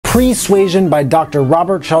Pre-Suasion by Dr.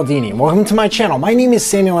 Robert Cialdini. Welcome to my channel. My name is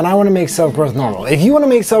Samuel and I want to make self-growth normal. If you want to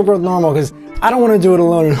make self-growth normal, because I don't want to do it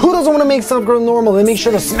alone, and who doesn't want to make self-growth normal, then make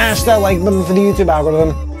sure to smash that like button for the YouTube algorithm.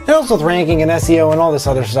 It helps with ranking and SEO and all this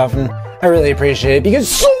other stuff, and I really appreciate it because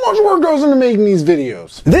so much work goes into making these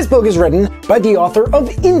videos. This book is written by the author of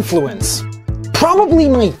Influence. Probably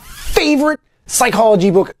my favorite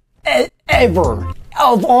psychology book ever.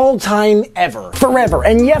 Of all time ever. Forever.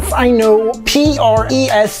 And yes, I know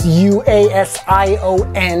P-R-E-S-U-A-S-I-O-N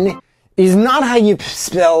is not how you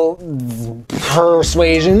spell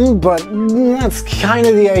persuasion, but that's kind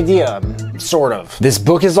of the idea. Sort of. This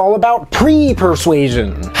book is all about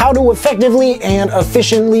pre-persuasion. How to effectively and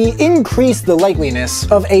efficiently increase the likeliness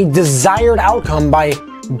of a desired outcome by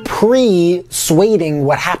persuading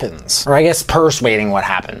what happens. Or I guess persuading what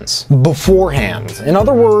happens beforehand. In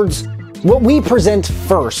other words, what we present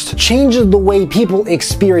first changes the way people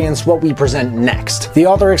experience what we present next. The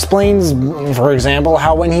author explains, for example,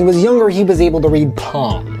 how when he was younger he was able to read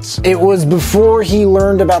palms. It was before he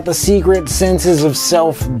learned about the secret senses of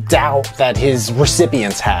self-doubt that his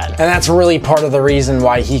recipients had. And that's really part of the reason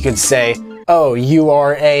why he could say, oh, you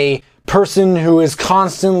are a person who is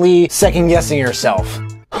constantly second-guessing yourself.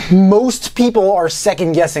 Most people are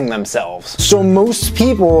second-guessing themselves. So most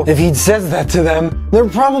people, if he says that to them, they're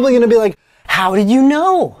probably gonna be like, how did you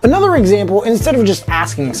know? Another example, instead of just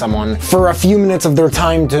asking someone for a few minutes of their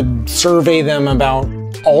time to survey them about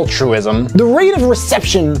altruism, the rate of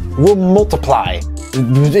reception will multiply.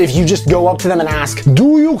 If you just go up to them and ask,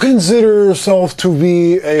 do you consider yourself to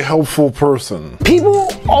be a helpful person? People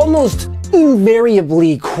almost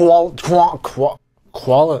invariably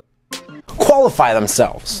qualify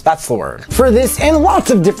themselves. That's the word. For this and lots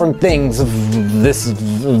of different things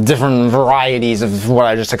different varieties of what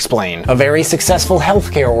I just explained. A very successful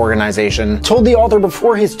healthcare organization told the author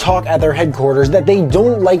before his talk at their headquarters that they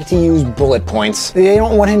don't like to use bullet points. They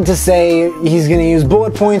don't want him to say he's going to use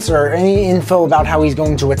bullet points or any info about how he's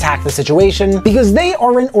going to attack the situation because they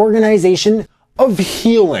are an organization of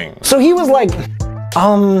healing. So he was like,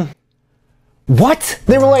 what?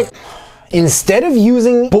 They were like, instead of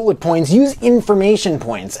using bullet points, use information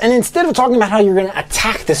points. And instead of talking about how you're going to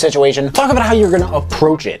attack the situation, talk about how you're going to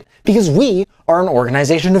approach it. Because we are an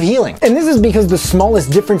organization of healing. And this is because the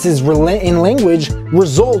smallest differences in language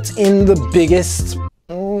result in the biggest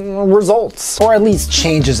results, or at least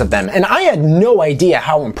changes of them. And I had no idea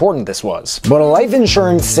how important this was. But a life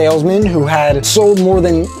insurance salesman who had sold more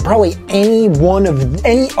than probably any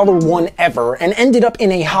other one ever and ended up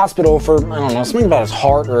in a hospital for, I don't know, something about his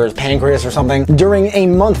heart or his pancreas or something during a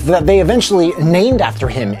month that they eventually named after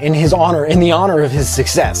him in his honor, in the honor of his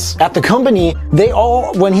success. At the company,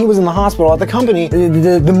 when he was in the hospital at the company,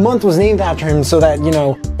 the month was named after him so that, you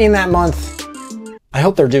know, in that month, I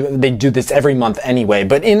hope they do this every month anyway,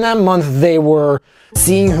 but in that month they were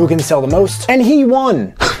seeing who can sell the most, and he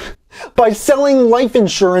won by selling life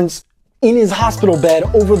insurance in his hospital bed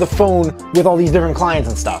over the phone with all these different clients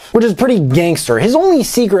and stuff, which is pretty gangster. His only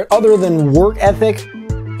secret other than work ethic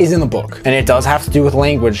is in the book, and it does have to do with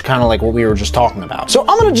language, kind of like what we were just talking about. So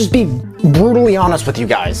I'm gonna just be brutally honest with you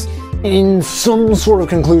guys in some sort of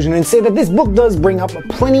conclusion and say that this book does bring up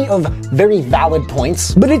plenty of very valid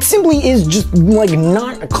points, but it simply is just like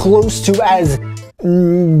not close to as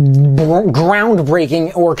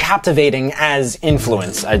groundbreaking or captivating as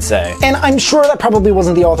Influence, I'd say. And I'm sure that probably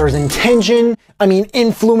wasn't the author's intention. I mean,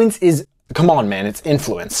 Influence is, come on man, it's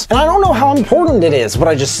Influence. And I don't know how important it is, what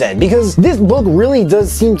I just said, because this book really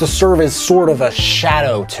does seem to serve as sort of a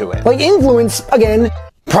shadow to it. Like Influence, again,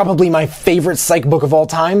 probably my favorite psych book of all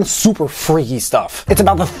time, super freaky stuff. It's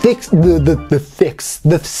about the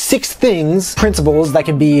six principles that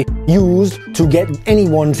can be used to get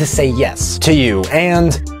anyone to say yes to you.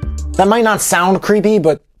 And that might not sound creepy,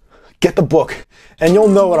 but get the book and you'll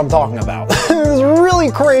know what I'm talking about. It's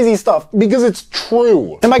really crazy stuff because it's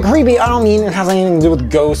true. And by creepy, I don't mean it has anything to do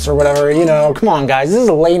with ghosts or whatever, you know, come on guys, this is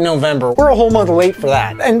late November. We're a whole month late for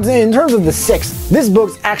that. And in terms of the sixth, this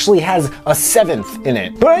book actually has a seventh in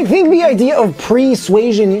it. But I think the idea of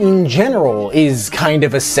persuasion in general is kind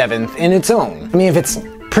of a seventh in its own. I mean, if it's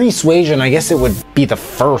persuasion, I guess it would be the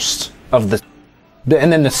first of the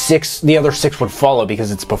and then the other six would follow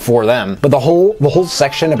because it's before them. But the whole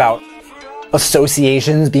section about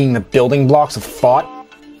associations being the building blocks of thought,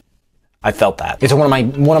 I felt that. It's one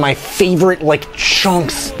of my favorite like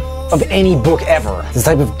chunks of any book ever. This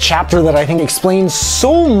type of chapter that I think explains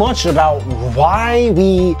so much about why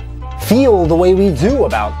we feel the way we do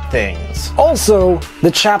about things. Also,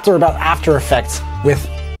 the chapter about after effects with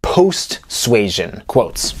Post-Suasion.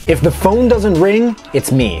 Quotes. If the phone doesn't ring,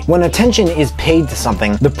 it's me. When attention is paid to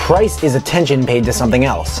something, the price is attention paid to something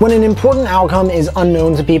else. When an important outcome is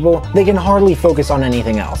unknown to people, they can hardly focus on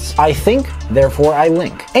anything else. I think, therefore I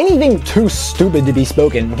link. Anything too stupid to be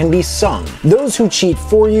spoken can be sung. Those who cheat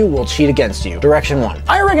for you will cheat against you. Direction 1.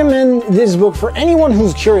 I recommend this book for anyone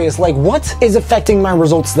who's curious, like, what is affecting my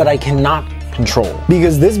results that I cannot control?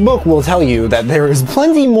 Because this book will tell you that there is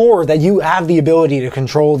plenty more that you have the ability to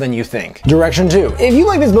control than you think. Direction 2. If you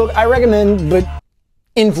like this book, I recommend, but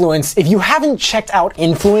Influence. If you haven't checked out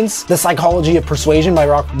Influence, The Psychology of Persuasion by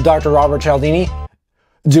Dr. Robert Cialdini,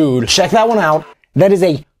 dude, check that one out. That is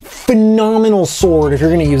a phenomenal sword if you're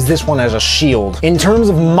going to use this one as a shield. In terms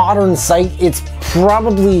of modern sight, it's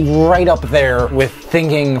probably right up there with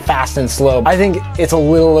Thinking Fast and Slow. I think it's a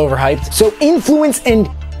little overhyped. So Influence, and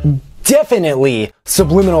definitely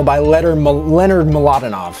Subliminal by Leonard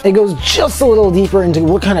Mladenov. It goes just a little deeper into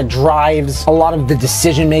what kind of drives a lot of the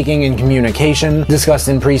decision making and communication discussed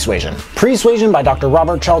in Pre-Suasion. Pre-Suasion by Dr.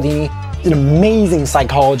 Robert Cialdini, an amazing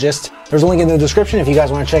psychologist. There's a link in the description if you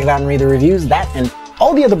guys want to check it out and read the reviews. That and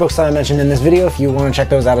all the other books that I mentioned in this video, if you want to check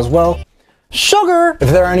those out as well. Sugar! If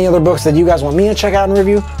there are any other books that you guys want me to check out and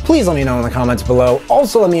review, please let me know in the comments below.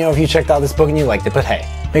 Also let me know if you checked out this book and you liked it, but hey,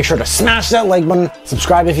 make sure to smash that like button,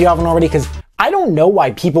 subscribe if you haven't already, because I don't know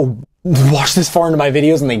why people watch this far into my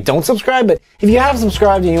videos and they don't subscribe, but if you have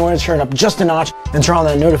subscribed and you want to turn up just a notch and turn on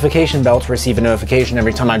that notification bell to receive a notification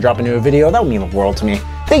every time I drop a new video, that would mean the world to me.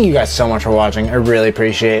 Thank you guys so much for watching, I really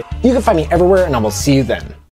appreciate it. You can find me everywhere and I will see you then.